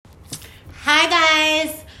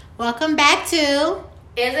Welcome back to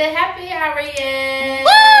Is It Happy Hour yet?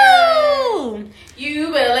 Woo!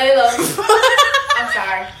 You better lay low. I'm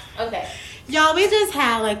sorry. Okay. Y'all, we just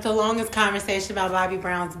had like the longest conversation about Bobby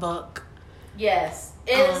Brown's book. Yes.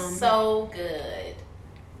 It is so good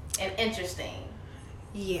and interesting.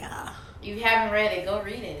 Yeah. If you haven't read it, go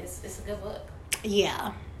read it. It's a good book.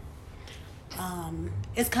 Yeah.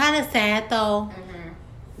 It's kind of sad though.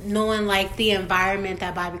 Knowing like the environment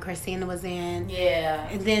that Bobby Christina was in. Yeah.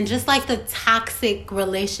 And then just like the toxic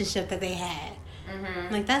relationship that they had.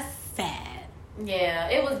 Like that's sad. Yeah,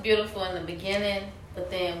 it was beautiful in the beginning, but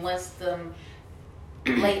then once the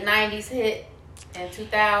late 90s hit and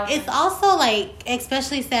 2000. It's also like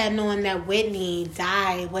especially sad knowing that Whitney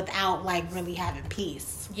died without like really having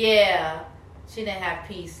peace. Yeah. She didn't have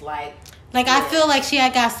peace like I feel like she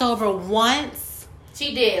had got sober once.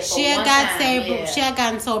 She did. She had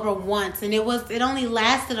gotten sober once, and it only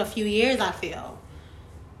lasted a few years. I feel.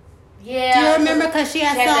 Yeah. Do you remember? Because she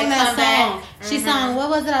had sung that song. Back. She sung, what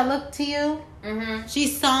was it? I Look to You. She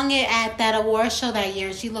sung it at that award show that year,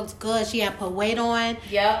 and she looked good. She had put weight on.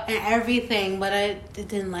 Yep. And everything, but it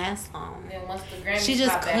didn't last long. Then once the Grammys She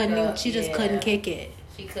just couldn't. Up, she just couldn't kick it.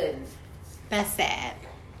 She couldn't. That's sad.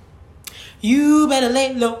 You better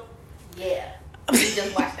lay low. Yeah. We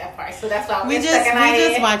just watched that part, so that's why we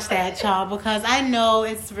just watched that, y'all, because I know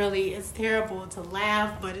it's terrible to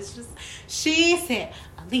laugh, but it's just she said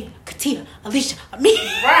Aaliyah, Katia, Alicia, me.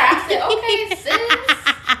 Right. I said, okay, sis.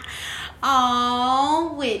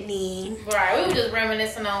 Oh, Whitney. Right. We were just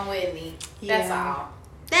reminiscing on Whitney. That's all.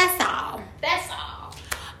 That's all. That's all.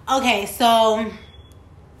 Okay, so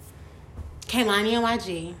Kehlani and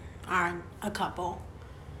YG are a couple.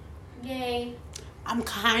 Yay. I'm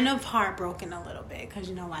kind of heartbroken a little bit because,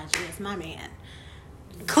 YG is my man.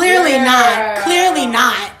 Clearly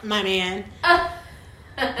not my man.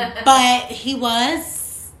 But he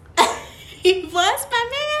was. He was my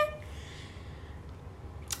man.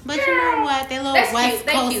 But you know what? They little West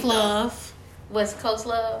Coast love. West Coast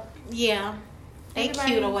love? Yeah. They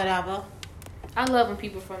cute or whatever. I love when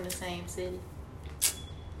people from the same city.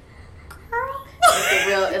 Girl.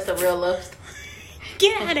 It's a real love story.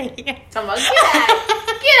 Get out of here. Talking about,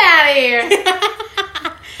 get out of here.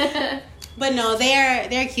 But no,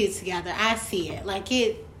 they're cute together. I see it. Like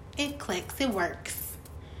it clicks. It works.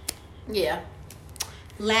 Yeah.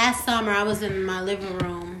 Last summer I was in my living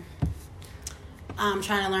room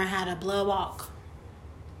trying to learn how to blood walk.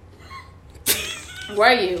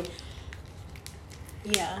 Were you?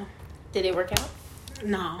 Yeah. Did it work out?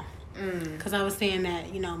 No. Because I was saying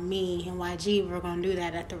that, me and YG were going to do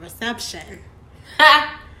that at the reception.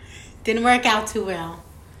 Didn't work out too well.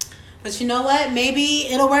 But you know what? Maybe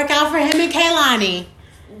it'll work out for him and Kehlani.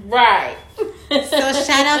 Right. So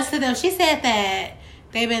shout out to them. She said that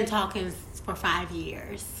they've been talking for 5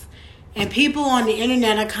 years. And people on the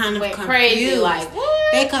internet are kind of confused. Crazy, like,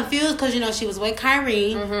 what? They're confused because, she was with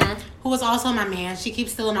Kyrie, who was also my man. She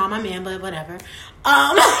keeps stealing all my men, but whatever.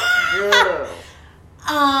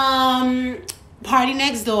 Party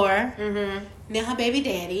Next Door. Then her baby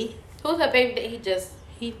daddy. Who's her baby daddy?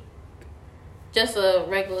 He just a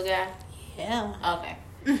regular guy? Yeah. Okay.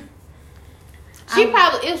 It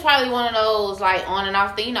was probably one of those, like, on and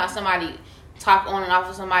off thing. Somebody talk on and off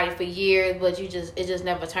with somebody for years, but it just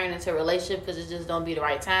never turned into a relationship because it just don't be the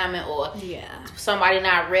right timing, or somebody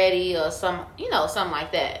not ready, or something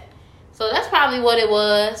like that. So that's probably what it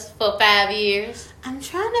was for 5 years. I'm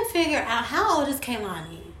trying to figure out, how old is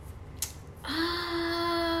Kehlani?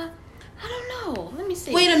 I don't know. Let me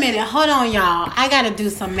see. Wait a minute. Hold on, y'all. I got to do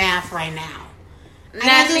some math right now.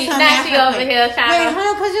 Nancy over here trying to... Wait, hold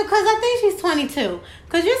on, because I think she's 22.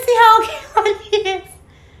 Because you see how old Kehlani is.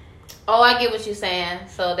 Oh, I get what you're saying.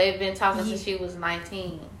 So they've been talking since she was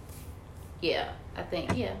 19. Yeah, I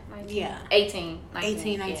think. Yeah, 19. Yeah. 18.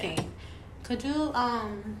 19. Yeah. Could you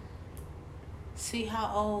see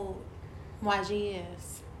how old YG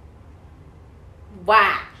is?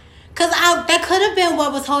 Why? Because that could have been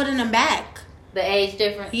what was holding him back. The age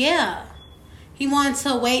difference? Yeah. He wanted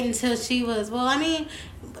to wait until she was,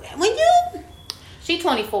 She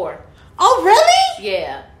 24. Oh, really?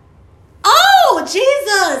 Yeah. Oh,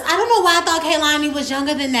 Jesus. I don't know why I thought Kehlani was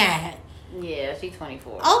younger than that. Yeah, she's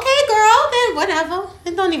 24. Okay, girl. Then whatever.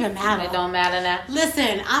 It don't even matter. It don't matter now.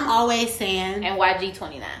 Listen, I'm always saying... And YG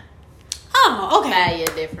 29. Oh, okay. 5 year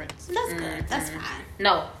difference. That's good. That's fine.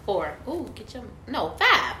 No, 4. Ooh, 5. Get your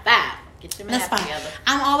math together.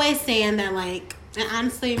 I'm always saying that, like... And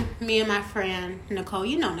honestly, me and my friend, Nicole...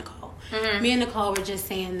 You know Nicole. Me and Nicole were just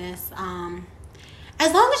saying this.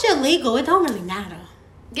 As long as you're legal, it don't really matter.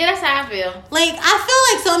 Yeah, that's how I feel. Like, I feel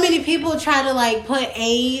like so many people try to, like, put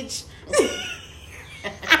age...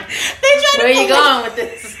 Where you going with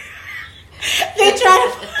this? They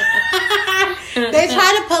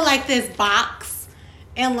try to put like this box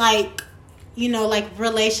and like, you know, like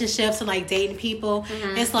relationships and like dating people.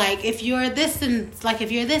 Mm-hmm. It's like if you're this and like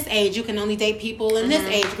if you're this age, you can only date people in this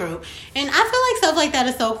age group. And I feel like stuff like that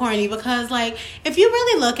is so corny because like if you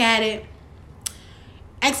really look at it,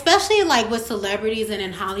 especially like with celebrities and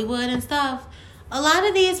in Hollywood and stuff, a lot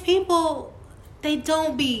of these people, they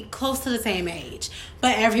don't be close to the same age,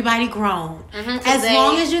 but everybody grown. Mm-hmm, as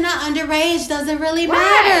long as you're not underage, doesn't really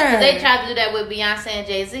matter. They tried to do that with Beyonce and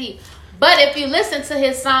Jay-Z. But if you listen to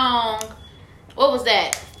his song, what was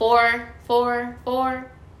that?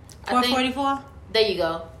 444? 444? There you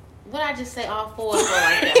go. What did I just say? All four like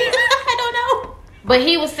that. I don't know. But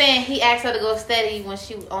he was saying he asked her to go steady when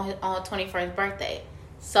she was on her 21st birthday.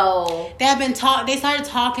 So they started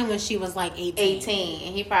talking when she was like 18.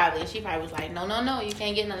 And she probably was like, no, you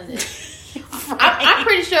can't get none of this. Right. I'm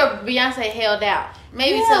pretty sure Beyonce held out.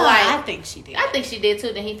 Maybe to like, I think she did. I think she did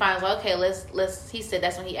too. Then he finally was like, okay, let's. He said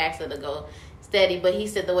that's when he asked her to go steady. But he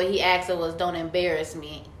said the way he asked her was, don't embarrass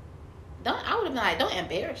me. I would have been like, don't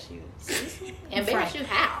embarrass you. Embarrass you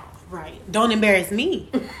how? Right. Don't embarrass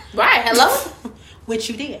me. Right. Hello. Which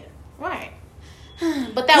you did. Right.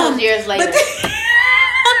 But that was years later.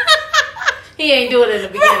 He ain't do it in the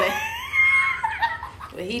beginning.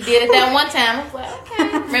 But he did it that one time. I was like, okay.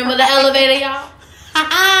 Remember the elevator, y'all?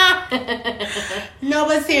 No,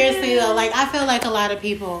 but seriously though, like I feel like a lot of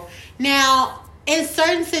people now in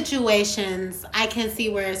certain situations I can see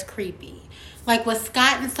where it's creepy. Like with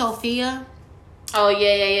Scott and Sophia. Oh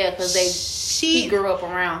yeah, because he grew up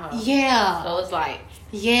around her. Yeah. So it's like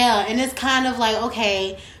and it's kind of like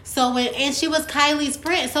okay. So and she was Kylie's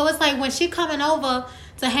friend. So it's like when she coming over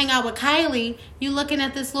to hang out with Kylie, you looking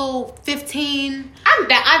at this little 15.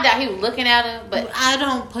 I doubt he was looking at her, but I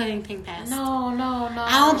don't put anything past. No.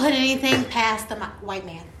 I don't put anything past the white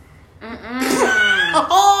man.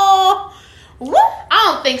 Oh, what?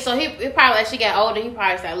 I don't think so. He probably as she got older, he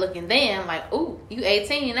probably started looking then like, ooh, you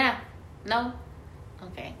 18 now? No,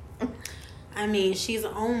 okay. I mean, she's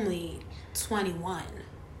only 21.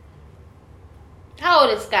 How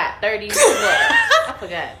old is Scott? 30 what? I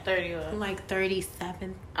forgot. 30 what? Like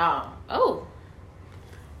 37. Oh.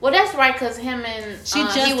 Well, that's right, because him and he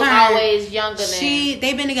was always younger than...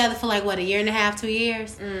 They've been together for like, what, a year and a half, 2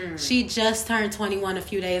 years? Mm. She just turned 21 a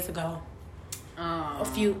few days ago.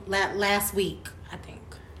 Last week, I think.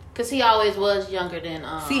 Because he always was younger than...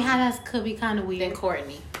 See how that could be kind of weird? Than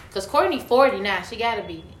Courtney. Because Courtney 40 now. She got to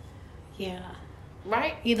be. Yeah.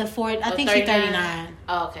 Right? Either 40. I think she's 39.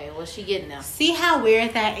 Oh, okay. Well, she getting there. See how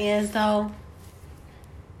weird that is, though?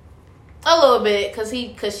 A little bit,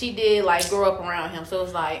 because she did, like, grow up around him. So it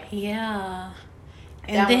was like... Yeah.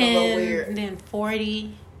 And that was a little weird. And then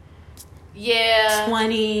 40. Yeah.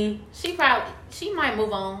 20. She might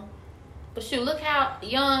move on. But shoot, look how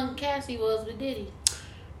young Cassie was with Diddy.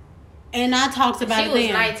 And I talked about it then. She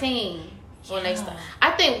was 19. When they started.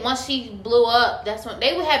 I think once she blew up, that's when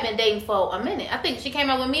they would have been dating for a minute. I think she came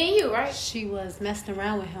out with me and you, right? She was messing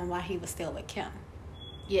around with him while he was still with Kim.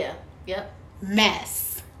 Yeah. Yep.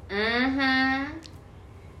 Mess. Mm-hmm.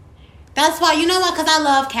 That's why, you know what? Because I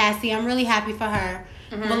love Cassie. I'm really happy for her.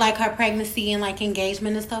 Mm-hmm. With like her pregnancy and like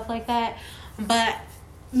engagement and stuff like that. But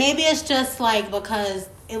maybe it's just like because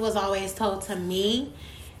it was always told to me.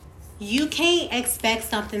 You can't expect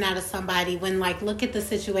something out of somebody when, like, look at the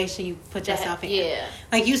situation you put yourself in. Yeah.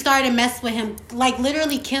 Like, you started messing with him. Like,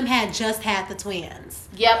 literally, Kim had just had the twins.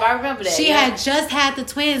 Yep, I remember that. She had just had the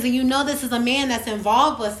twins, and you know this is a man that's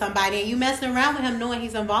involved with somebody, and you messing around with him knowing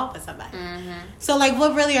he's involved with somebody. Mm-hmm. So, like,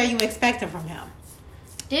 what really are you expecting from him?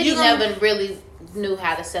 Diddy never really knew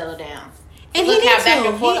how to settle down. And look how back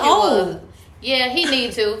and forth he old. Yeah, he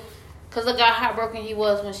need to. Because look how heartbroken he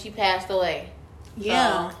was when she passed away.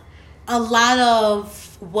 Yeah. So, a lot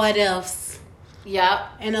of what ifs. Yep.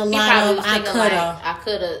 And a lot of I coulda. Like, I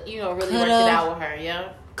coulda, really worked it out with her,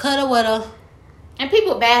 yeah. Coulda, woulda. And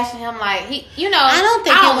people bashing him like, I don't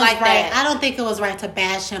think it was like right. That. I don't think it was right to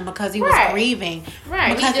bash him because he was grieving.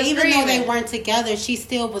 Right. Because even though they weren't together, she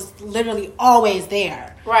still was literally always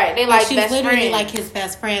there. Right. They like best friend. She was literally like his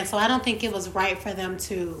best friend. So I don't think it was right for them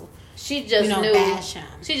to, she just knew, bash him.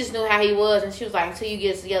 She just knew how he was, and she was like, until you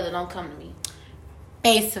get together, don't come to me.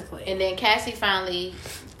 Basically. And then Cassie finally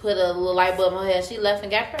put a little light bulb in her head. She left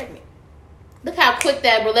and got pregnant. Look how quick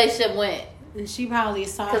that relationship went. And she probably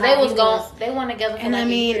saw because they was gone. They went together for and like I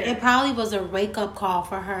mean, a year. It probably was a wake up call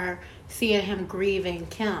for her seeing him grieving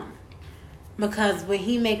Kim, because when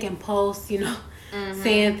he making posts,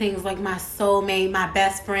 saying things like my soulmate, my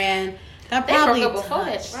best friend, that probably they broke up before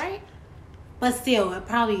that, right? But still, it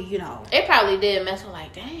probably, It probably did mess with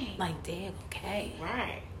like, dang. Like, dang, okay.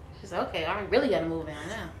 Right. She's okay, I really got to move in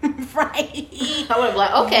now. Right. I would have been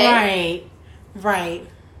like, okay. Right.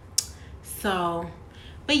 So,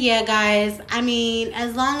 but yeah, guys, I mean,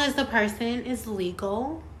 as long as the person is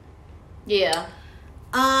legal. Yeah.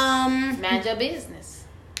 Manage your business.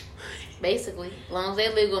 Basically. As long as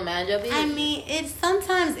they're legal, manage your business. I mean, it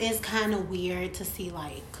sometimes is kind of weird to see,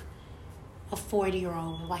 like, a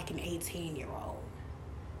 40-year-old like an 18-year-old.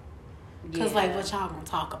 Because, like, what y'all gonna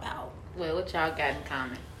talk about? Well, what y'all got in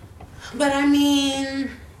common? But, I mean,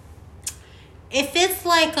 if it's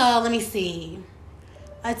like let me see,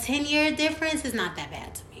 a 10-year difference is not that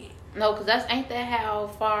bad to me. No, because ain't that how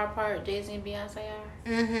far apart Jay-Z and Beyonce are?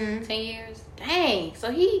 Mm-hmm. 10 years? Dang.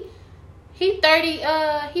 So he 30,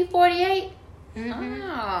 he 48? Mm-hmm.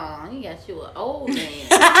 Oh, he got you an old man.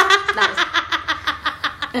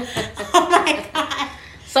 Oh, my God.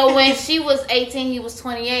 So when she was 18, he was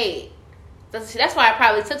 28. That's why I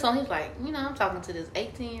probably took something. He was like, I'm talking to this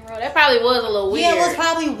 18-year-old. That probably was a little weird. Yeah, it was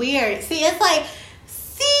probably weird. See, it's like,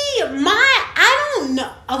 I don't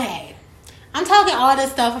know. Okay. I'm talking all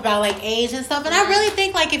this stuff about, like, age and stuff. And I really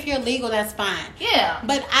think, like, if you're legal, that's fine. Yeah.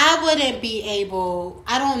 But I wouldn't be able,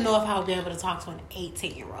 I don't know if I would be able to talk to an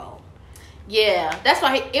 18-year-old. Yeah. That's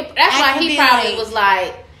why he probably was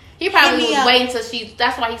like, he probably was waiting till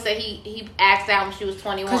that's why he said he asked out when she was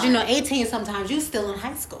 21. Because, 18 sometimes, you still in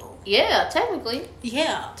high school. Yeah, technically.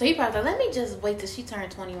 Yeah. So he probably thought, let me just wait till she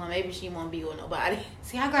turned 21. Maybe she won't be with nobody.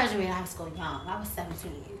 See, I graduated high school young. I was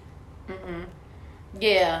 17. Mm-mm.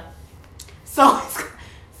 Yeah. So,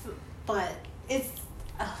 but it's,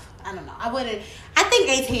 I don't know. I think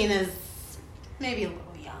 18 is maybe a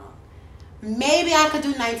little young. Maybe I could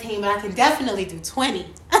do 19, but I can definitely do 20.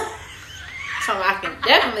 So I can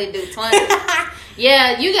definitely do 20.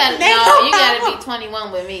 Yeah, you gotta be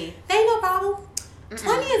 21 with me. Ain't no problem.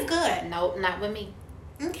 20 is good. Nope, not with me.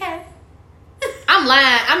 Okay. I'm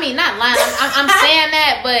lying. I mean, not lying. I'm saying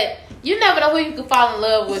that, but you never know who you could fall in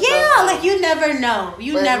love with. Yeah, though. Like you never know.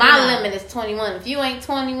 My limit is 21. If you ain't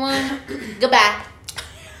 21, goodbye.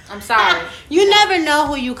 I'm sorry. You never know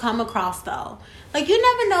who you come across, though. Like, you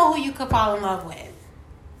never know who you could fall in love with.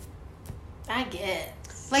 I guess.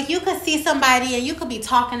 Like, you could see somebody and you could be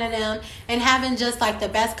talking to them and having just, like, the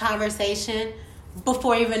best conversation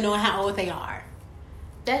before even knowing how old they are.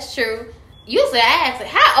 That's true. Usually I ask,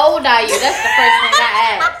 how old are you? That's the first thing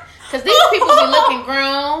I ask. Because these people be looking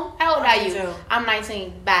grown. How old are you? I'm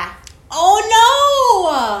 19. Bye.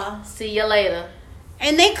 Oh, no. See you later.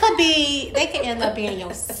 And they could end up being your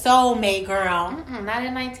soulmate, girl. Not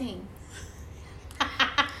at 19.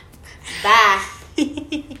 Bye.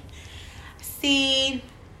 See,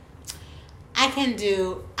 I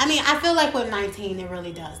feel like with 19, it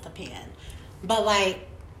really does depend. But, like,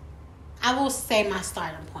 I will say my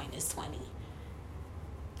starting point is 20.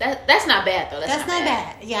 That's not bad, though. That's not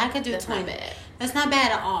bad. Yeah, I could do 20. Not bad. That's not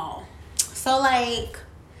bad at all. So, like...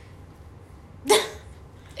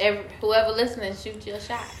 whoever listening, shoot your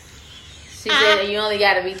shot. She said you only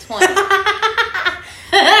got to be 20.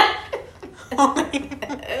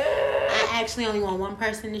 I actually only want one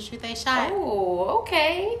person to shoot their shot. Oh,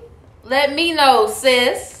 okay. Let me know,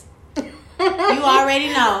 sis. You already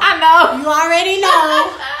know. I know. You already know.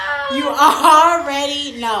 You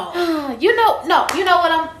already know. You know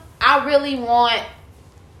what I really want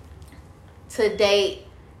to date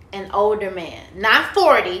an older man. Not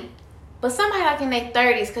 40, but somebody like in their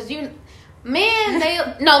 30s. Because let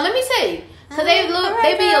me tell you. Because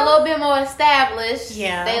they be a little bit more established.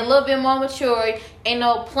 Yeah. They a little bit more mature. Ain't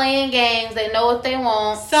no playing games. They know what they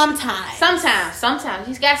want. Sometimes.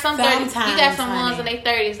 You got some ones in their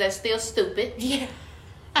 30s that's still stupid. Yeah.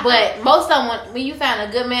 But most of them, when you find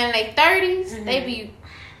a good man in their 30s, they be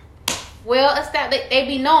well established. They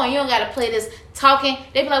be knowing you don't got to play this talking.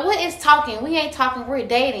 They be like, what is talking? We ain't talking. We're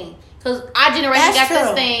dating. Because our generation got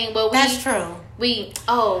this thing. But that's true. We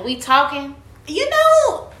talking. You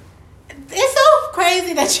know... It's so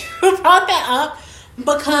crazy that you brought that up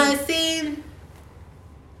because, see,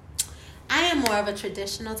 I am more of a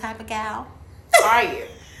traditional type of gal. Are you?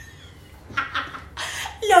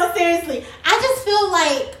 No, seriously. I just feel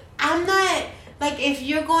like I'm not, like, if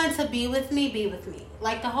you're going to be with me, be with me.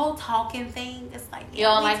 Like, the whole talking thing, it's like, you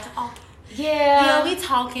don't like talking. Yeah, we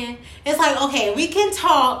talking. It's like, okay, we can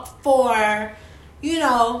talk for, about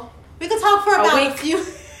a few...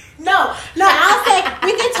 No, I'll say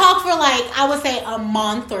we can talk for I would say a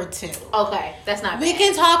month or two. Okay, that's not bad. We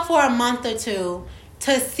can talk for a month or two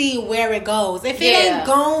to see where it goes. If it ain't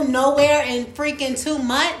gone nowhere in freaking 2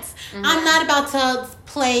 months, I'm not about to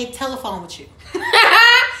play telephone with you.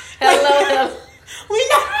 Hello. We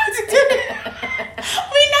not about to do this.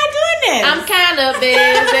 We're not doing this. I'm kind of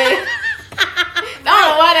busy. I don't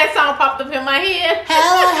know why that song popped up in my head.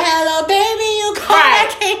 Hello, baby, you call. Right. I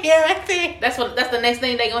can't hear a thing. That's the next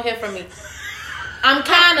thing they gonna hear from me. I'm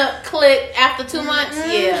kind of clicked after 2 months.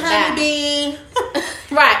 Honeybee.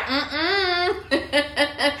 Right.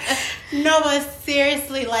 No, but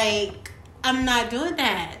seriously, like, I'm not doing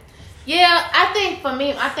that. Yeah, I think for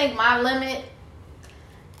me, my limit.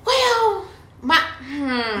 Well,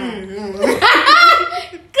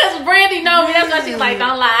 because Brandy know me. That's why she's like,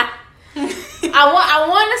 don't lie. I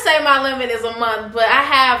want to say my limit is a month, but I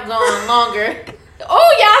have gone longer.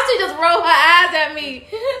 Oh, y'all, she just rolled her eyes at me.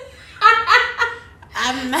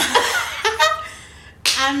 I'm not.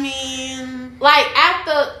 I mean, like at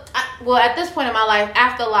this point in my life,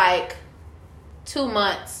 after like 2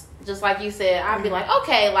 months, just like you said, I'd be like,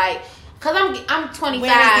 okay, like, cause I'm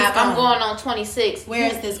 25, I'm going on 26. Where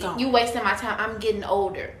is this going? You wasting my time. I'm getting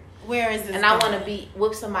older. Where is this? And going? I want to be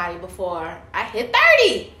with somebody before I hit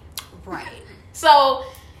 30. Right. So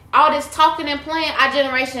all this talking and playing, our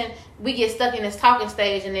generation, we get stuck in this talking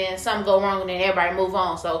stage, and then something go wrong, and then everybody move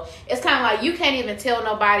on. So it's kind of like you can't even tell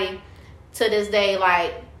nobody to this day,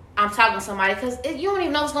 like, I'm talking to somebody, because you don't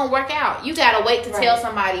even know it's going to work out. You got to wait to tell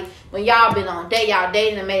somebody when y'all been on date, y'all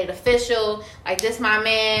dating and made it official. Like, this my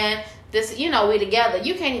man, this, we together.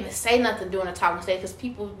 You can't even say nothing during the talking stage because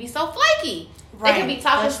people be so flaky. Right. They can be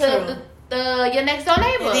talking to your next door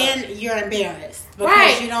neighbor. And then you're embarrassed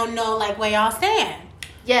because you don't know, like, where y'all stand.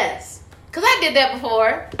 Yes. Because I did that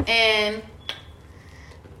before, and,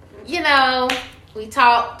 we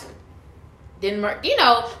talked. Didn't work,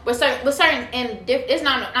 with certain, and it's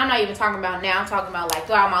not. I'm not even talking about now. I'm talking about like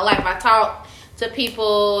throughout my life. I talk to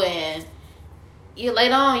people, and you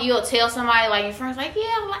later on you'll tell somebody, like your friends, like,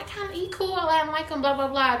 yeah, like kind of cool, I like him, blah blah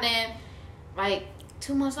blah. Then like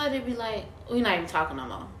 2 months later, it'd be like, we're not even talking no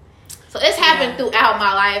more. So it's happened throughout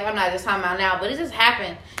my life. I'm not just talking about now, but it just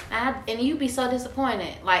happened, and you'd be so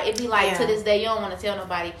disappointed. Like it'd be like to this day, you don't want to tell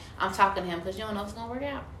nobody I'm talking to him because you don't know if it's gonna work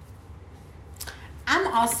out. I'm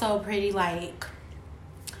also pretty big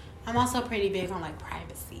on like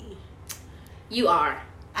privacy. You are.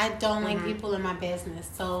 I don't like people in my business.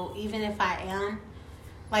 So even if I am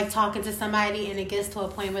like talking to somebody and it gets to a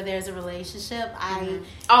point where there's a relationship,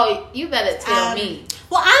 Oh, you better tell me.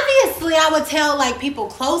 Well, obviously I would tell like people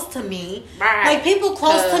close to me. Right. Like people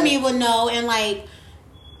close to me would know, and like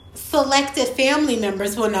selected family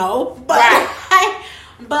members will know. But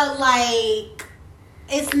but like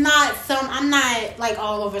it's not I'm not like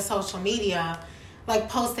all over social media, like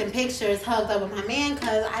posting pictures hugged up with my man,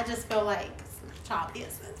 because I just feel like it's not y'all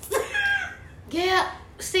business. Yeah,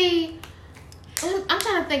 see, I'm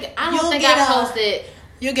trying to think. I don't think I posted.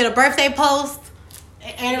 You'll get a birthday post,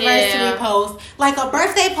 an anniversary post. Like a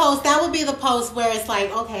birthday post, that would be the post where it's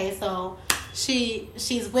like, okay, so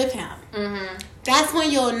she's with him. Mm-hmm. That's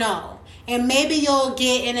when you'll know. And maybe you'll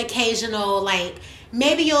get an occasional, like,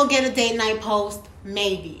 maybe you'll get a date night post.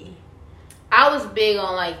 Maybe. I was big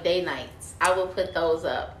on like date nights. I would put those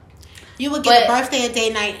up. You would get a birthday, a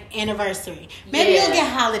date night, anniversary. Maybe you'll get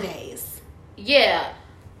holidays. Yeah,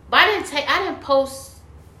 but I didn't post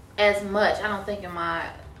as much. I don't think in my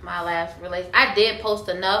last relationship. I did post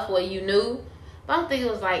enough where you knew, but I don't think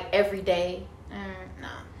it was like every day. No,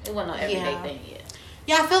 it wasn't no everyday thing yet.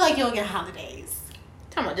 Yeah, I feel like you'll get holidays.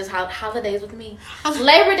 Talking about just holidays with me.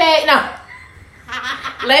 Labor Day, no.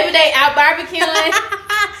 Labor Day out barbecuing.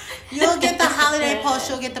 You'll get the holiday post,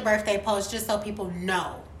 you'll get the birthday post, just so people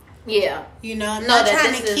know. Yeah. I'm not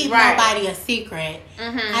trying to keep nobody a secret.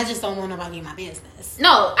 Mm-hmm. I just don't want nobody in my business.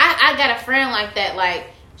 No, I got a friend like that. Like,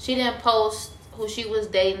 she didn't post who she was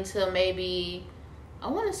dating till maybe, I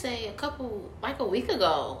want to say a week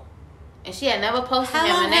ago. And she had never posted him.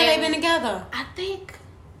 How long have they been together? I think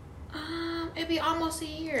it'd be almost a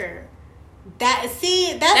year. That's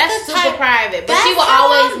super private. But she will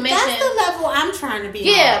always mention. That's the level I'm trying to be.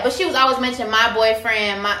 Yeah, on. But she was always mentioning my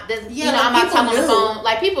boyfriend. I'm not talking on the phone.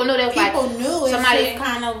 Like people knew. They was people like knew. Somebody it's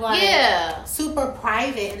kind of like super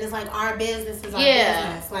private, and it's like our business is our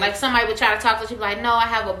business. Like somebody would try to talk to you, like, no, I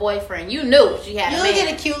have a boyfriend. You knew she had. You'll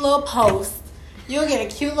get a cute little post. You'll get a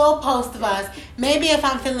cute little post of us. Maybe if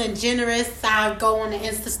I'm feeling generous, I'll go on the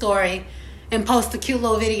Insta story and post a cute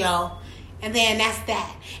little video. And then that's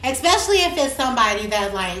that. Especially if it's somebody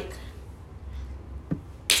that's like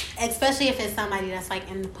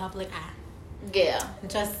in the public eye. Yeah.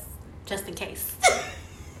 Just in case.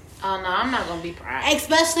 Oh no, I'm not gonna be private.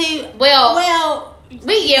 Especially we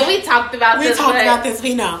talked about this. We talked about this,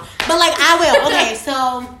 we know. But like I will. Okay,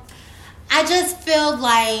 so I just feel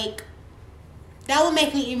like that would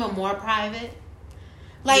make me even more private.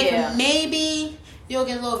 Like maybe you'll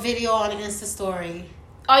get a little video on an Insta story.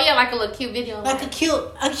 Oh yeah, like a little cute video. Like a cute,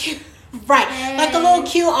 right? Hey. Like a little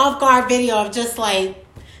cute off guard video of just like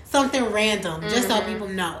something random, just so people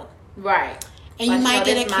know. Right. And you might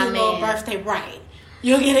get a cute little birthday. Right.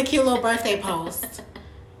 You'll get a cute little birthday post.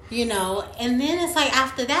 You know, and then it's like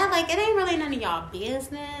after that, like it ain't really none of y'all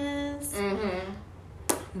business. Mm-hmm.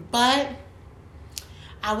 But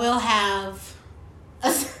I will have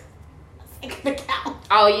a second account.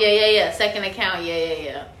 Oh yeah. Second account,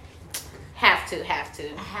 yeah. Have to.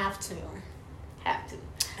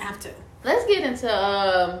 Let's get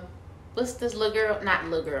into what's this little girl? Not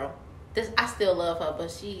little girl. This I still love her,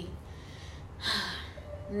 but she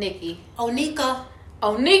Nikki. Onika.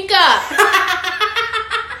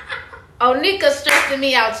 Onika stressing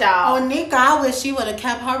me out, y'all. Onika, I wish she would have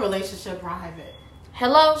kept her relationship private.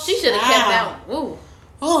 Hello? She should have kept that one. Ooh.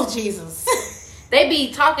 Oh, Jesus. They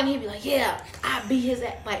be talking, he'd be like, yeah, I beat his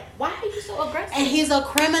ass. Like, why are you so aggressive? And he's a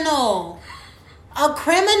criminal. He's a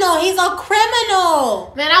criminal.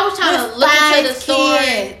 Man, I was trying to look into the story.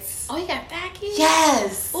 Kids. Oh, he got 5 kids?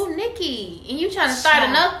 Yes. Oh, Nikki. And you trying to start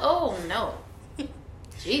another? Oh, no.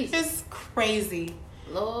 Jesus. It's crazy.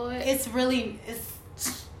 Lord. It's really...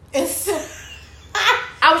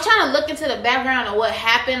 I was trying to look into the background of what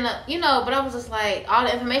happened, you know, but I was just like, all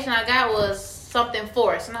the information I got was something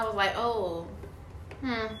forced. And I was like, oh,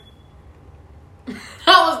 I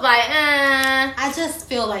was like, I just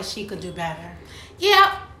feel like she could do better.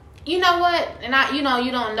 Yeah. You know what? And you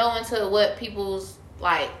don't know into what people's,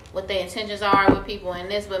 like, what their intentions are with people in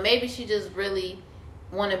this, but maybe she just really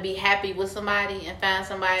want to be happy with somebody and find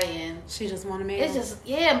somebody, and she just want to make it's just,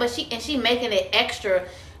 but she making it extra.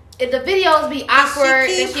 If the videos be awkward,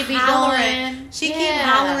 that she be doing. She keep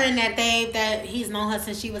hollering that he's known her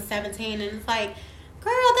since she was 17, and it's like,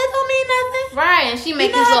 girl, that don't mean nothing. Right, and she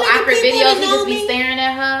make these little awkward videos. He just be staring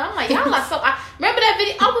at her. I'm like, y'all are so. Remember that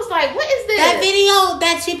video? I was like, what is this? That video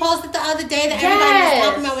that she posted the other day that everybody was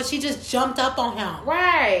talking about, where she just jumped up on him.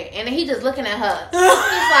 Right, and then he just looking at her.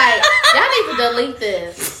 It's like, y'all need to delete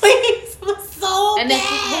this. Please. So and then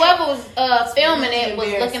whoever was filming it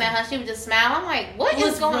was looking at her. She would just smile. I'm like, what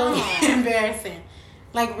is going on? Embarrassing.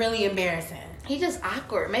 Like, really embarrassing. He just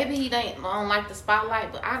awkward. Maybe he don't like the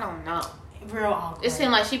spotlight, but I don't know. Real awkward. It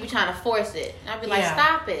seemed like she be trying to force it. And I'd be like,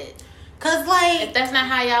 stop it. Cause like, if that's not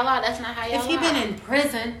how y'all are, that's not how y'all are. If he been in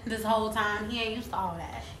prison this whole time, he ain't used to all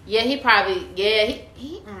that. Yeah, he probably. Yeah,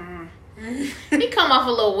 he come off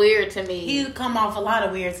a little weird to me. He come off a lot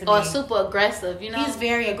of weird to me. Or super aggressive, you know? He's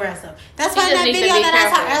very aggressive. That's why in that video that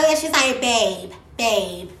I saw earlier, she's like,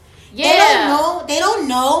 babe. Yeah. They don't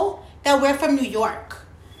know that we're from New York.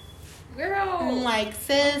 Girl. I'm like,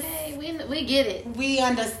 sis. Okay, we get it. We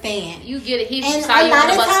understand. You get it. He and saw you on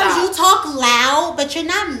the bus stop. A lot of times you talk loud, but you're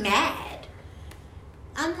not mad.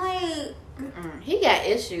 I'm like... He got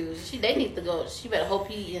issues. They need to go. She better hope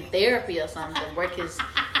he in therapy or something. Work his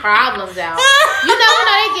problems out. You know when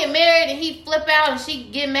they get married and he flip out and she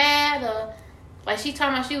get mad, or like she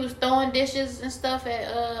talking about she was throwing dishes and stuff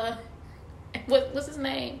at what's his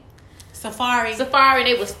name? Safari.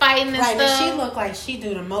 They was fighting and stuff. Right, she look like she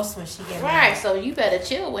do the most when she get mad. Right, so you better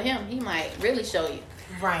chill with him. He might really show you.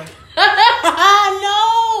 Right.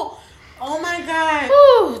 No. Oh my God.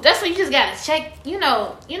 Whew, that's when you just gotta check,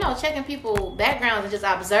 checking people's backgrounds and just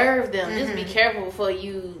observe them. Just be careful before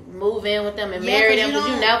you move in with them and marry them, because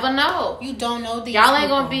you never know. You don't know these y'all ain't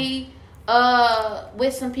gonna be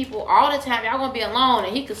with some people all the time. Y'all gonna be alone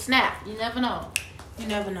and he could snap. You never know.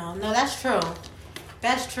 No, that's true.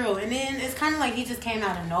 That's true. And then it's kind of like he just came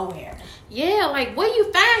out of nowhere. Yeah, like where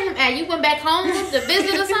you find him at? You went back home to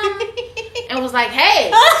visit or something and was like,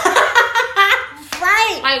 hey.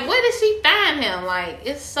 Right. Like, where did she find him? Like,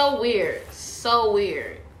 it's so weird. So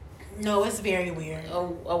weird. No, it's very weird.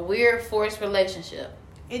 A weird forced relationship.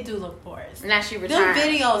 It do look forced. Now she retired. Them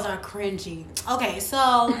videos are cringy. Okay, so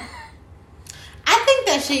I think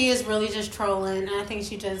that she is really just trolling. And I think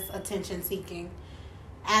she just attention seeking.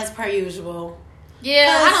 As per usual.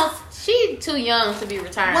 Yeah, she too young to be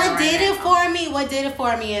retiring. What did it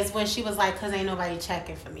for me is when she was like, cause ain't nobody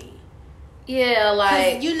checking for me. Yeah,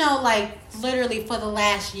 like... like, literally for the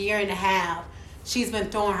last year and a half, she's been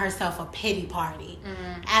throwing herself a pity party.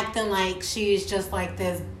 Mm-hmm. Acting like she's just, like,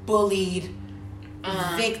 this bullied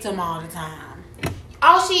victim all the time.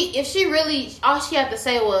 All she had to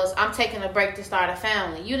say was, I'm taking a break to start a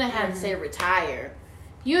family. You didn't have to say retire.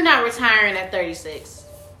 You're not retiring at 36.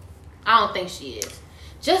 I don't think she is.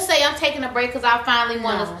 Just say, I'm taking a break because I finally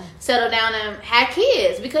want to settle down and have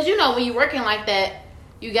kids. Because, when you're working like that,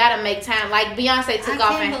 you gotta make time. Like Beyonce took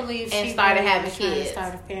off and started having kids. To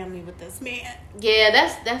start a family with this man. Yeah,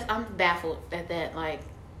 that's. I'm baffled at that. Like,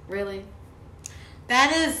 really?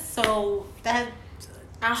 That is so. That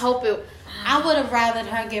I hope it. I would have rather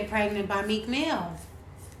her get pregnant by Meek Mill.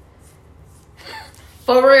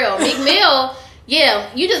 For real, Meek Mill. Yeah,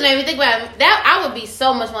 you just made me think about it. That. I would be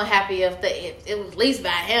so much more happy if it was at least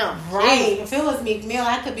by him. Right. If it was Meek Mill,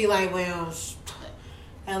 I could be like, well,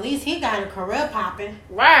 at least he got a career popping.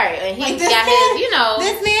 Right, and he like, got man, his. You know,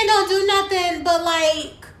 this man don't do nothing but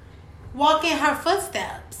like walk in her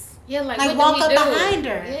footsteps. Yeah, like walk up behind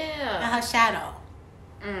her. Yeah, in her shadow.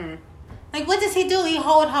 Like, what does he do? He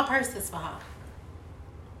hold her purses for her.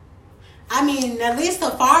 I mean, at least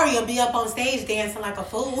Safari will be up on stage dancing like a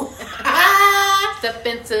fool. Step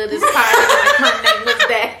into this party like my name was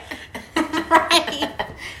back. Right.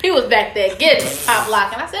 He was back there getting it, pop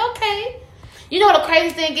locking. I said, okay. You know what the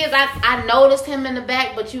crazy thing is? I noticed him in the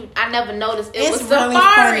back, but I never noticed it was really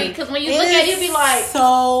Safari. Because when you look at it, you be like,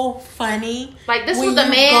 so funny. Like, this was the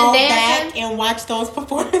man dancing. Back and watch those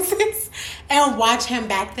performances and watch him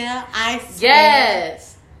back there. I swear.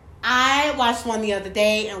 Yes. I watched one the other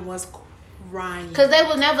day and was crying. Because they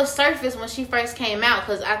would never surface when she first came out.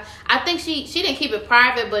 Because I think she didn't keep it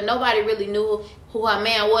private, but nobody really knew who her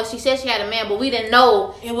man was. She said she had a man, but we didn't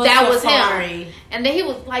know that was him. And then he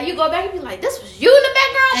was like, you go back and be like, this was you in the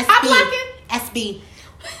background? SB.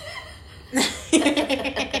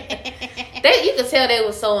 You could tell they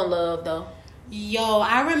were so in love, though. Yo,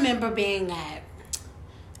 I remember being at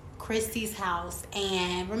Christy's house,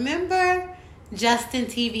 and remember Justin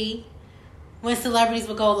TV when celebrities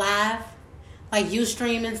would go live, like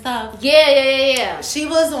Ustream and stuff. Yeah. She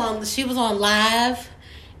was on live,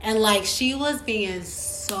 and like she was being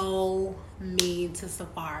so mean to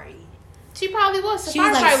Safari. She probably was. She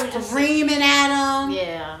was like screaming at him.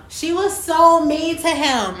 Yeah. She was so mean to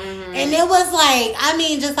him, Mm-hmm. and it was like, I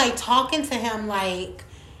mean, just like talking to him like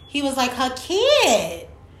he was like her kid.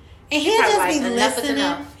 And he'd just be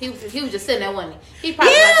listening. He was just sitting there, wasn't he? He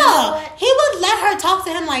probably he would let her talk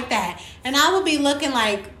to him like that. And I would be looking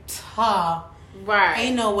like, right.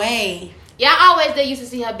 Ain't no way. Yeah, I always used to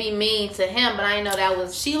see her be mean to him, but I didn't know that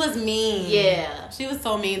was... She was mean. Yeah. She was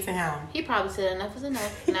so mean to him. He probably said enough is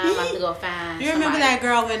enough. Now I'm about to go find You remember that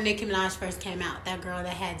girl when Nicki Minaj first came out? That girl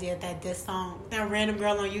that did that diss song? That random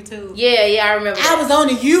girl on YouTube? Yeah, I remember I was on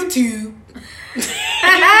the YouTube.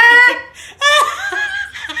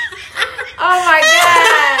 Oh my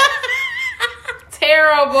God.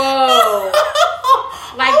 Terrible.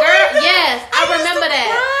 Like, girl, yes, I remember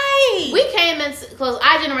that. We came into, because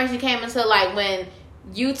our generation came into like when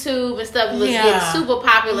YouTube and stuff was getting super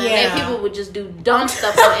popular, and then people would just do dumb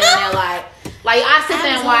stuff on the internet. Like I sit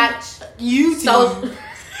there and watch YouTube. So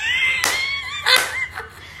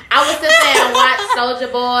I would sit there and watch Soulja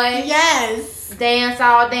Boy. Yes. Dance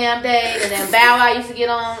all damn day, and then Bow Wow used to get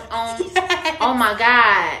on. Yes. Oh my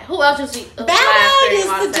God, who else used to? Bow Wow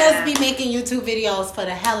used to just be making YouTube videos for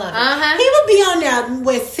the hell of it. He would be on there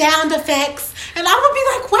with sound effects, and I would be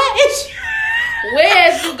like,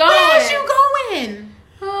 Where's you going? Where's you going?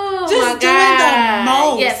 Oh just my God. Doing the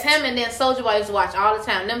most. Yes, him and then Soulja Boy used to watch all the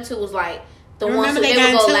time. Them two was like the ones who they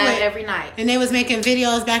would go live every night, and they was making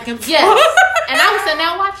videos back and forth. Yes, and I was sitting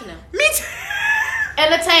there watching them. Me too.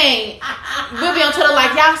 Entertained. We'll be on Twitter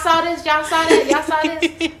like, y'all saw this, y'all saw that, y'all saw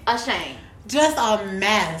this. Ashamed. Just a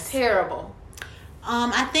mess. Terrible.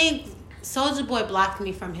 I think Soulja Boy blocked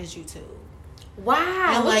me from his YouTube.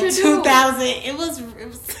 Wow. In like 2000. It was. When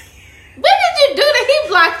did you do that? He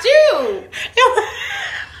blocked you.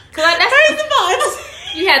 First of all,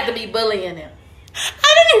 you had to be bullying him.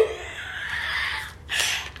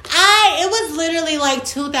 It was literally like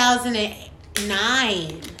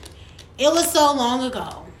 2009. It was so long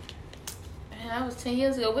ago. Man, that was 10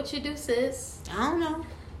 years ago. What you do, sis? I don't know.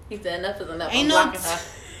 He said enough is enough. Ain't I'm blocking her.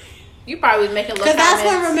 You probably was making little comments. Because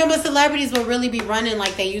that's when, remember, celebrities would really be running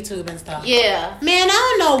like their YouTube and stuff. Yeah. Man, I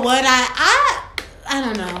don't know what I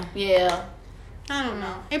don't know. Yeah. I don't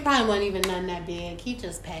know. It probably wasn't even nothing that big. He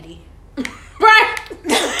just petty. Right.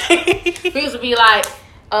 He used to be like,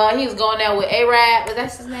 he was going there with A-Rab. Was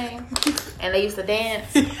that his name? And they used to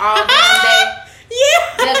dance all damn day.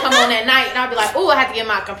 Yeah. They'll come on that night and I'll be like, ooh, I have to get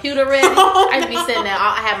my computer ready. I used to be sitting there.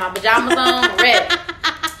 I had my pajamas on, ready.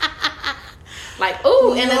 Like,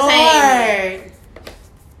 ooh, entertainment.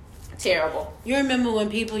 Terrible. You remember when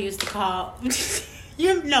people used to call... Do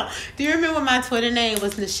you remember when my Twitter name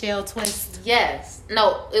was Nichelle Twist? Yes.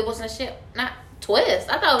 No, it was Nichelle. Not Twist.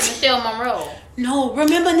 I thought it was Nichelle Monroe. No,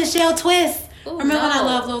 remember Nichelle Twist? Ooh, remember when I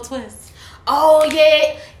Love Lil Twist? Oh,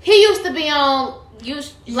 yeah. He used to be on... he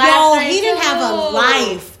didn't have a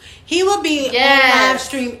life. He would be on live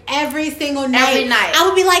stream every single night. Every night. I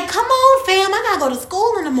would be like, come on, fam. I gotta go to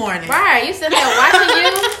school in the morning. Right. You sitting there watching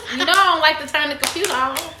you. You know I don't like to turn the computer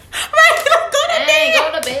off. Right. Go to bed.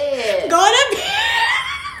 Go to bed. Go to bed.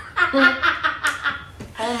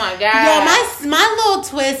 Oh my God. Yeah, my little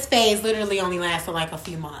twist phase literally only lasted like a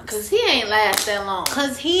few months. Cause he ain't last that long.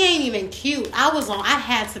 Cause he ain't even cute. I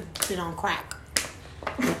had to sit on crack.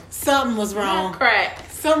 Something was wrong. Not crack.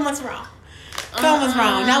 Something was wrong. Something was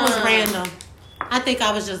wrong. That was random. I think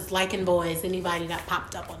I was just liking boys. Anybody that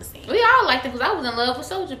popped up on the scene. We all liked him because I was in love with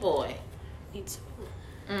Soulja Boy. Me too.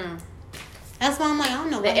 That's why I'm like, I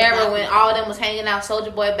don't know. The era when all of them was hanging out,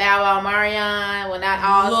 Soulja Boy, Bow Wow, Marion, when not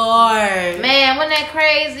all. Lord, man, wasn't that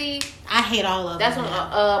crazy? I hate all of them. That's when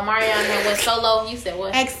Marion went solo. You said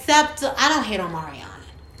what? Except I don't hate on Marion.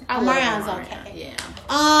 Marion's okay.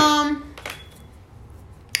 Yeah.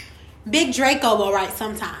 Big Draco will write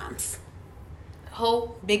sometimes.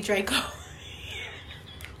 Who? Big Draco.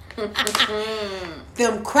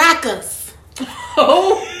 Them crackers.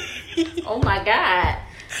 Oh my God.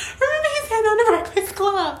 Remember he said on the Breakfast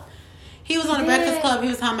Club. He was on the Breakfast Club. He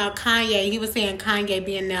was talking about Kanye. He was saying Kanye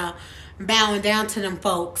being there bowing down to them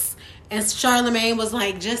folks. And Charlamagne was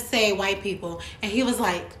like, just say white people. And he was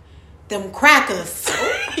like, them crackers.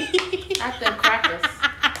 Not them crackers.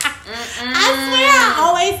 I swear I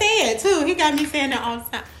always say it too. He got me saying that all the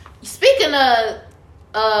time. Speaking of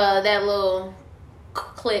that little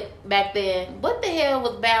click back then, what the hell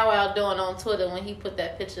was Bow Wow doing on Twitter when he put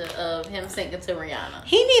that picture of him singing to Rihanna?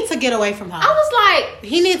 He needs to get away from her. I was like,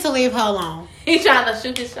 he needs to leave her alone. He trying to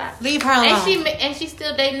shoot his shot. Leave her alone. And she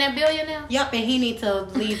still dating that billionaire? Yep, and he needs to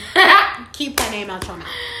leave. Keep her name out your mouth.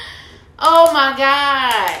 Oh my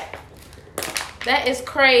God. That is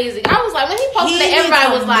crazy. I was like, when he posted that,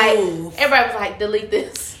 everybody was like, delete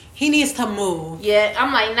this. He needs to move. Yeah,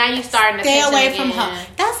 I'm like, now you starting to stay away from again. her.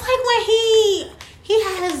 That's like when he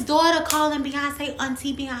had his daughter calling Beyonce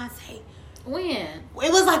Auntie Beyonce. When?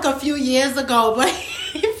 It was like a few years ago, but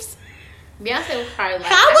Beyonce was probably like,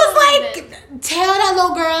 I was like, tell that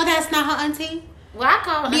little girl that's not her auntie. Well, I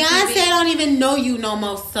call her Beyonce Auntie don't even know you no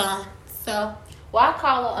more, son. So. Well, I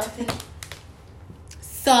call her Auntie.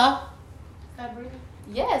 So.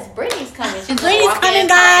 Yes, Brittany's coming. Brittany's coming,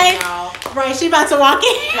 guys. Right, she about to walk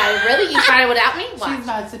in. Like, really? You started without me? Watch. She's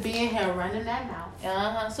about to be in here running that mouth.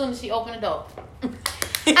 As soon as she opened the door.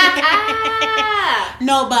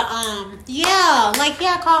 No, but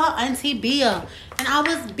I call her Auntie Bia, and I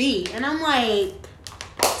was B, and I'm like,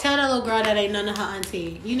 tell that little girl that ain't none of her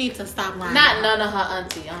auntie. You need to stop lying. Not none of her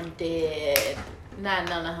auntie. I'm dead. Not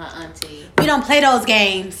none of her auntie. We don't play those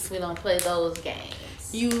games. We don't play those games.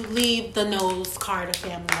 You leave the Nose Carter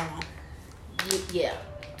family alone. Yeah.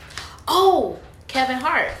 Oh, Kevin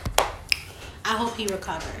Hart. I hope he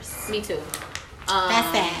recovers. Me too.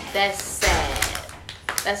 That's sad. That's sad.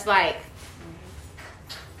 That's like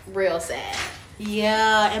real sad.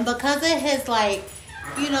 Yeah, and because of his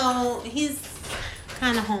he's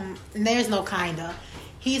kind of there's no kinda.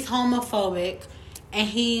 He's homophobic, and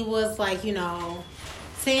he was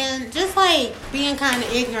saying just being kind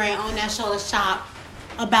of ignorant on that show The Shop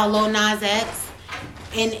about Lil Nas X,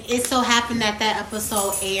 and it so happened that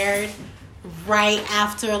episode aired right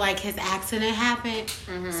after his accident happened.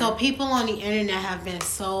 Mm-hmm. So people on the internet have been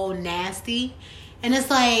so nasty, and it's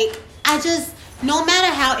no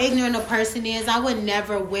matter how ignorant a person is, I would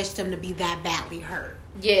never wish them to be that badly hurt.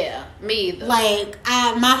 Yeah, me either.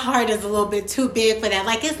 My heart is a little bit too big for that.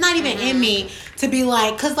 It's not even in me to be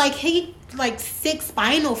because he 6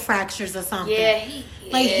 spinal fractures or something. Yeah, he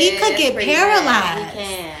could get paralyzed. Bad. He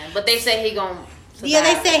can, but they say he gonna. Yeah,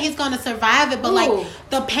 they say he's gonna survive it, but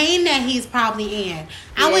the pain that he's probably in,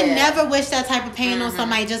 I would never wish that type of pain on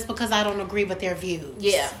somebody just because I don't agree with their views.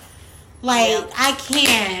 Yeah, I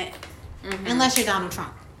can't unless you're Donald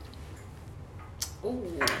Trump.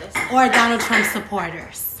 Ooh, or Donald Trump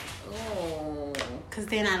supporters. Oh, because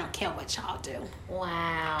then I don't care what y'all do.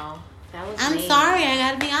 Wow. I'm mean. Sorry, I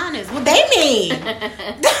gotta be honest. Well, they mean.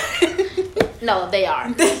 No, they are.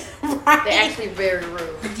 Right. They're actually very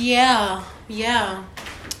rude. Yeah.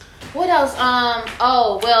 What else?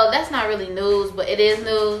 Well, that's not really news, but it is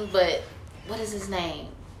news. But what is his name?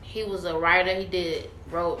 He was a writer. He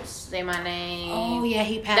wrote Say My Name. Oh yeah,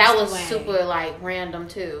 he passed away. That was super random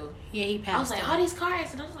too. Yeah, he passed. I was like, all these car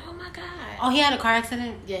accidents. I was like, oh my God. Oh, he had a car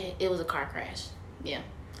accident? Yeah, it was a car crash. Yeah,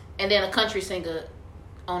 and then a country singer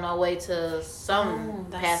on our way to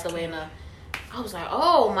passed away in a. I was like,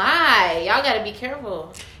 oh my, y'all gotta be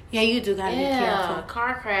careful. Yeah, you do gotta be careful. Yeah,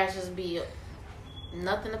 car crashes be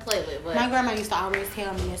nothing to play with. But my grandma used to always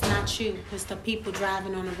tell me, it's not you, it's the people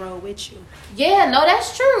driving on the road with you. Yeah, no,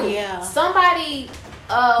 that's true. Yeah. Somebody,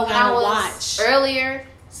 when I was earlier,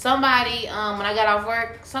 when I got off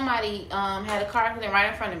work, somebody had a car accident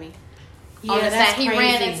right in front of me. Yeah, on the that's side. He crazy.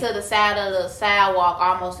 ran into the side of the sidewalk,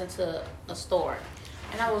 almost into a store.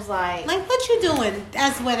 And I was like, what you doing?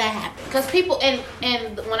 That's where that happened. Because people, and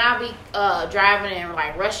when I be driving in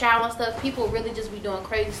like rush hour and stuff, people really just be doing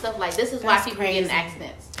crazy stuff. Like, this is why people get in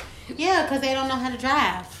accidents. Yeah, because they don't know how to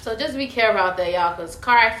drive. So just be careful out there, y'all, because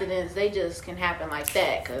car accidents, they just can happen like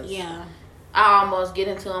that. Cause yeah. I almost get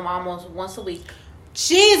into them almost once a week.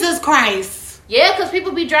 Jesus Christ. Yeah, because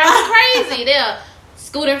people be driving crazy. They'll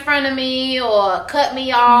scoot in front of me or cut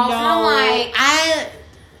me off. No, and I'm like...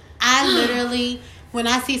 I literally, when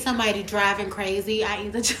I see somebody driving crazy, I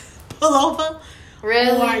either just pull over.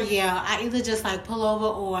 Really? Or, I either just, like, pull over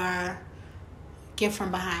or get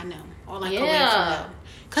from behind them. Or, like, away from them.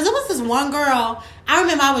 Because it was this one girl, I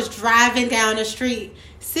remember I was driving down the street.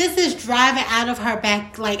 Sis is driving out of her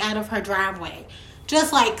back, like, out of her driveway.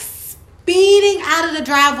 Just, like, speeding out of the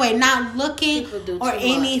driveway, not looking or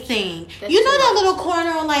anything. You know that little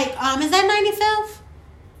corner, like, is that 95th?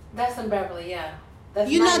 That's in Beverly, yeah. That's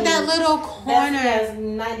you know that little corner. That's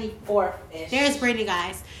 94th-ish. There's Brittany,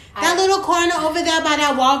 guys. That little corner over there by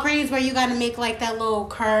that Walgreens where you got to make like that little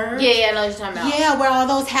curve. Yeah, I know what you're talking about. Yeah, where all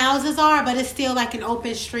those houses are, but it's still like an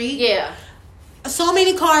open street. Yeah. So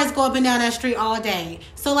many cars go up and down that street all day.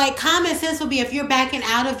 So like common sense would be if you're backing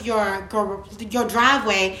out of your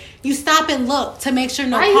driveway, you stop and look to make sure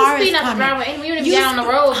no car is coming. Why are you speeding up the driveway? Ain't even get on the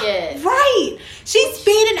road yet. Right. She's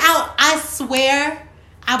speeding out. I swear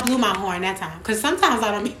I blew my horn that time. Because sometimes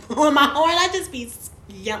I don't be blowing my horn. I just be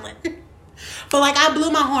yelling. But, like, I blew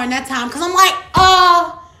my horn that time because I'm like,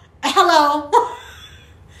 hello.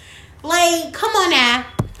 Like, come on now.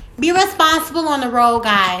 Be responsible on the road,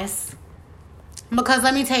 guys. Because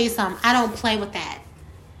let me tell you something. I don't play with that.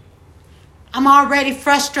 I'm already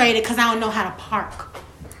frustrated because I don't know how to park.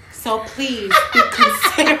 So, please be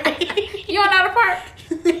considerate. You don't know how to park?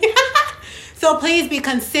 So, please be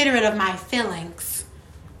considerate of my feelings.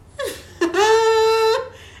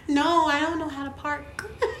 No, I don't know how to park.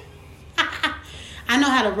 I know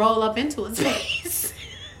how to roll up into a space.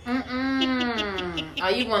 Oh,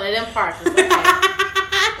 you one of them parkers. Okay.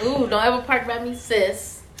 Ooh, don't ever park by me,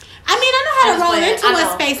 sis. I mean, I know how to roll into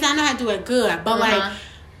a space and I know how to do it good. But, like,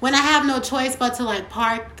 when I have no choice but to, like,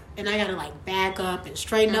 park and I got to, like, back up and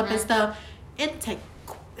straighten up and stuff, it'll take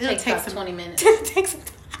some 20 minutes. It'll take some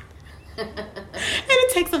time.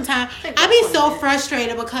 It'll take some time. I be so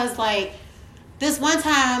frustrated because, like, this one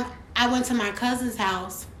time I went to my cousin's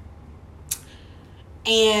house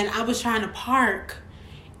and I was trying to park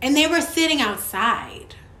and they were sitting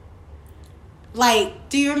outside. Like,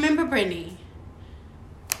 do you remember Brittany?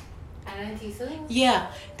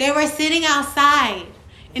 Yeah. They were sitting outside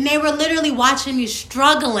and they were literally watching me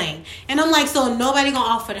struggling. And I'm like, so nobody gonna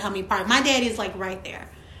offer to help me park. My daddy's like right there.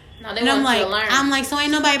 No, they want you to learn. I'm like, so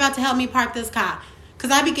ain't nobody about to help me park this car. Because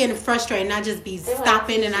I be getting frustrated and I just be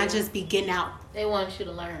stopping and I just be getting out. They want you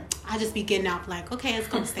to learn. I just be getting out like, okay, it's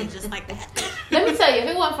going to stay just like that. Let me tell you, if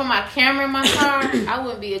it wasn't for my camera in my car, I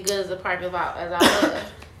wouldn't be as good as a parker as I was.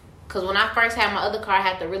 Because when I first had my other car, I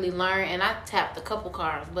had to really learn, and I tapped a couple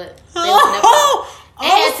cars, but they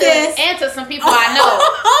and to some people I know.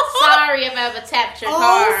 Sorry if I ever tapped your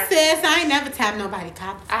car. Sis, I ain't never tapped nobody's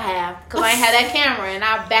car. I have, because I ain't had that camera, and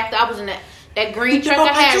I was in that green truck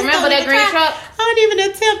I had. Remember that green truck? I don't even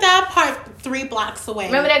attempt. I parked 3 blocks away.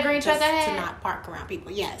 Remember that green truck I had? To not park around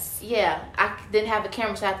people, yes. Yeah, I didn't have a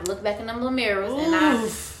camera, so I had to look back in them little mirrors, and I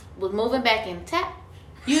was moving back and tap.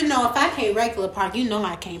 You know, if I can't regular park, you know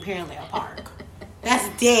I can't parallel park. That's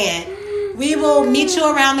dead. We will meet you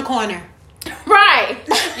around the corner. Right.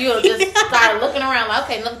 You'll just start looking around like,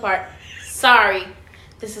 okay, another part. Sorry,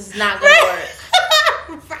 this is not going to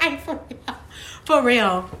work. Right, for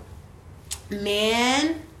real.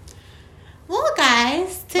 Man. Well,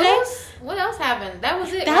 guys, today... What else happened? That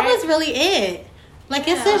was it, That was really it. Like,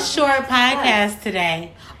 it's a short podcast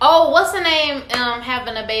today. Oh, what's the name?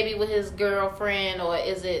 Having a baby with his girlfriend, or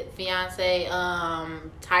is it fiance?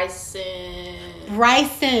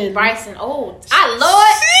 Bryson. Oh, I love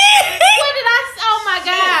it. What did I? Oh my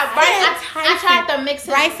God, Bryson. I tried to mix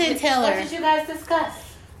it. Bryson Tiller. What did you guys discuss?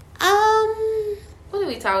 What did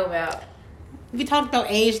we talk about? We talked about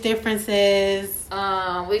age differences.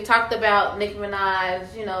 We talked about Nicki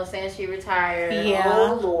Minaj. Saying she retired. Yeah.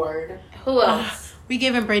 Oh Lord. Who else? We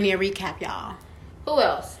giving Brittany a recap, y'all. Who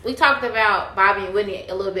else? We talked about Bobby and Whitney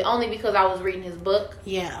a little bit, only because I was reading his book.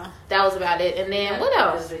 Yeah. That was about it. And then, what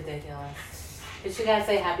else? That was ridiculous. Did you guys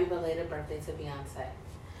say happy belated birthday to Beyoncé?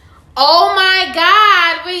 Oh my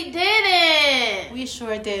God, we didn't. We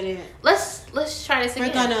sure didn't. Let's try this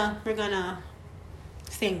again. We're gonna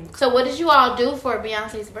sing. So what did you all do for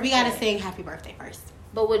Beyonce's birthday? We gotta sing happy birthday first.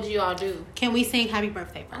 But what did you all do? Can we sing happy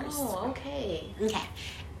birthday first? Oh, okay. Okay.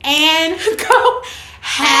 And go.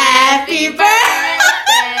 Happy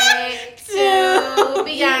birthday to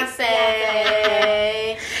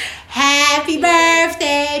Beyonce. Happy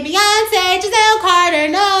birthday, Beyonce. Giselle Carter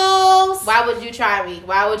knows. Why would you try me?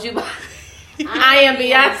 Why would you? I am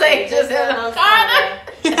Beyonce. Giselle Carter.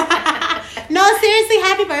 No, seriously,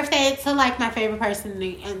 happy birthday to like my favorite person in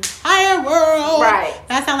the entire world. Right.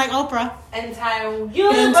 That sounds like Oprah. Entire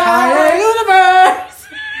universe. Entire universe.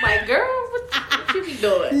 My girl, what you be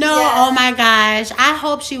doing? No, Yes. Oh my gosh. I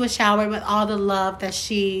hope she was showered with all the love that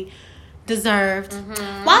she deserved.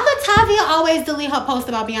 Mm-hmm. Why Latavia always delete her post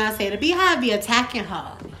about Beyonce? The Beehive be attacking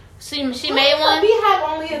her. She made one. The Beehive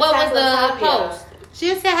only attack What was the Latavia? post? She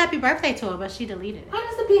just said happy birthday to her, but she deleted it. How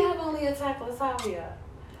does the Beehive only attack Latavia?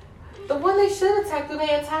 The one they should attack, do they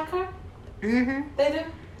attack her? Mm-hmm. They do?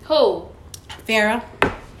 Who? Farrah.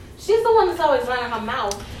 She's the one that's always running her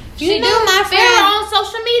mouth. You know do my Farrah friend. on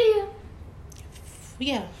social media.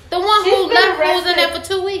 Yeah. The one She's who been left, who was in arrested. there for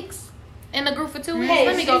 2 weeks. In the group for 2 weeks. Hey,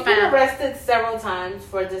 Let me she's go been find her. arrested several times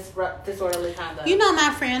for disorderly conduct. You know my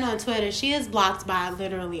friend on Twitter, she is blocked by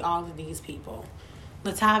literally all of these people.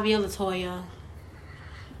 Latavia, Latoya.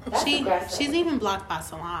 That's aggressive. She's even blocked by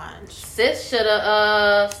Solange. Sis should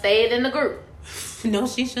have stayed in the group. No,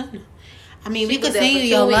 she shouldn't. I mean, She we could was there send for you 2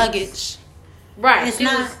 your weeks. luggage. Right. It's she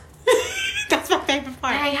not. was. That's my favorite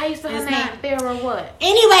part. Hey, how you spell her It's name? not. Farrah what?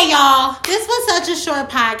 Anyway, y'all, this was such a short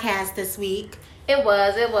podcast this week. It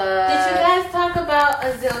was. Did you guys talk about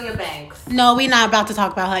Azealia Banks? No, we're not about to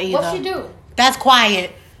talk about her either. What she do? That's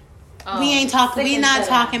quiet. Oh, We ain't talking. sick We and not shut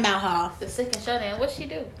talking about her The sick and shut in. What she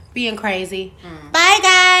do? being crazy. Bye,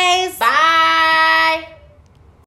 guys. Bye.